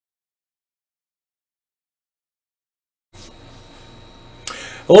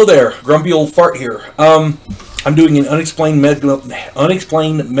Hello there, Grumpy Old Fart here. I'm doing an unexplained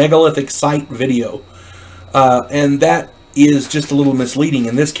megalithic site video, and that is just a little misleading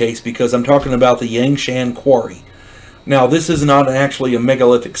in this case because I'm talking about the Yangshan Quarry. Now, this is not actually a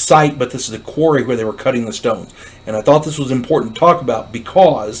megalithic site, but this is a quarry where they were cutting the stones, and I thought this was important to talk about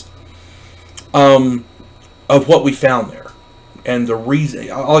because of what we found there, and the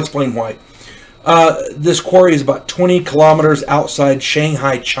reason. I'll explain why. This quarry is about 20 kilometers outside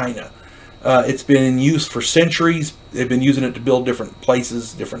Shanghai, China. It's been in use for centuries. They've been using it to build different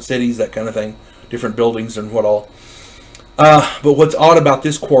places, different cities, that kind of thing, different buildings and what all. But what's odd about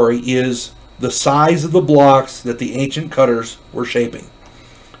this quarry is the size of the blocks that the ancient cutters were shaping.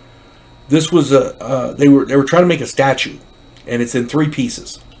 This was they were trying to make a statue, and it's in 3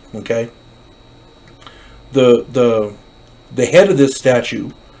 pieces. Okay. The head of this statue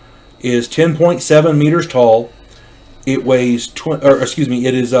is 10.7 meters tall. It weighs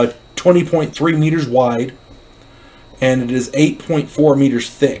it is 20.3 meters wide, and it is 8.4 meters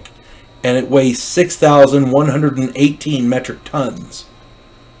thick, and it weighs 6,118 metric tons.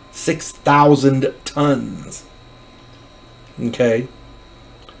 6,000 tons. Okay,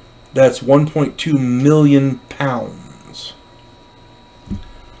 that's 1.2 million pounds.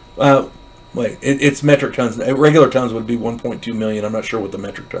 Wait, it's metric tons. Regular tons would be 1.2 million. I'm not sure what the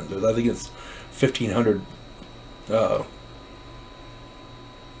metric tons is. I think it's 1,500. Well,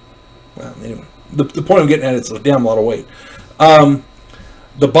 anyway, the point I'm getting at is it's a damn lot of weight.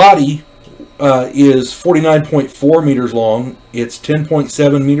 The body is 49.4 meters long. It's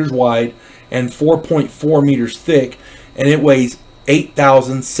 10.7 meters wide and 4.4 meters thick, and it weighs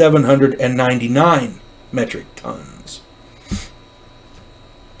 8,799 metric tons.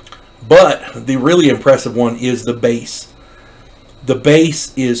 But the really impressive one is the base. The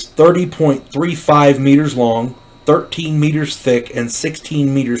base is 30.35 meters long, 13 meters thick, and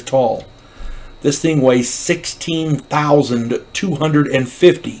 16 meters tall. This thing weighs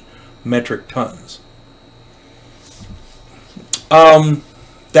 16,250 metric tons.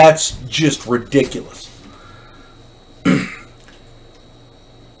 That's just ridiculous.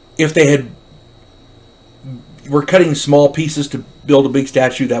 If they were cutting small pieces to build a big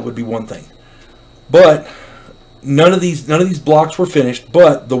statue, that would be one thing. But none of these blocks were finished,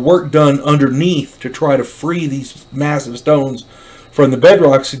 but the work done underneath to try to free these massive stones from the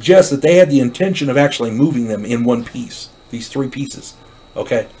bedrock suggests that they had the intention of actually moving them in one piece, these 3 pieces.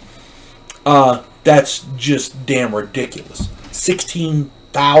 Okay, that's just damn ridiculous.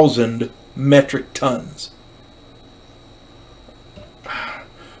 16,000 metric tons.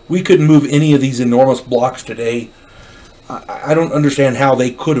 We couldn't move any of these enormous blocks today. I don't understand how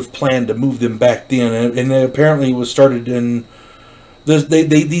they could have planned to move them back then. And they apparently was started in...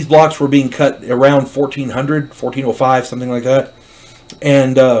 these blocks were being cut around 1400, 1405, something like that.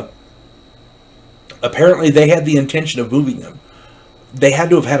 And apparently they had the intention of moving them. They had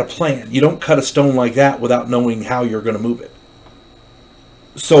to have had a plan. You don't cut a stone like that without knowing how you're going to move it.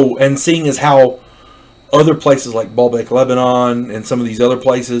 So, and seeing as how other places like Baalbek, Lebanon, and some of these other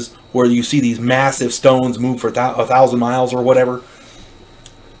places where you see these massive stones move for 1,000 miles or whatever,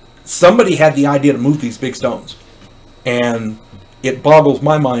 somebody had the idea to move these big stones, and it boggles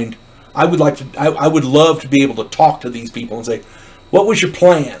my mind. I would love to be able to talk to these people and say, what was your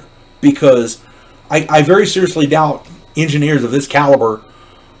plan? Because I very seriously doubt engineers of this caliber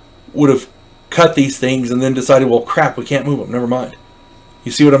would have cut these things and then decided, well, crap, we can't move them. Never mind.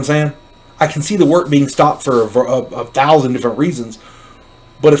 You see what I'm saying? I can see the work being stopped for a 1,000 different reasons,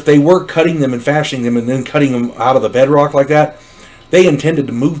 but if they were cutting them and fashioning them and then cutting them out of the bedrock like that, they intended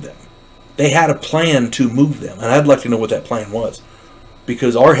to move them. They had a plan to move them, and I'd like to know what that plan was,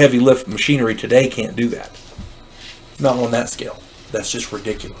 because our heavy lift machinery today can't do that. Not on that scale. That's just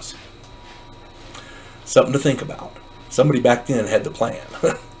ridiculous. Something to think about. Somebody back then had the plan.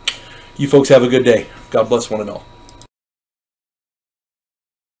 You folks have a good day. God bless one and all.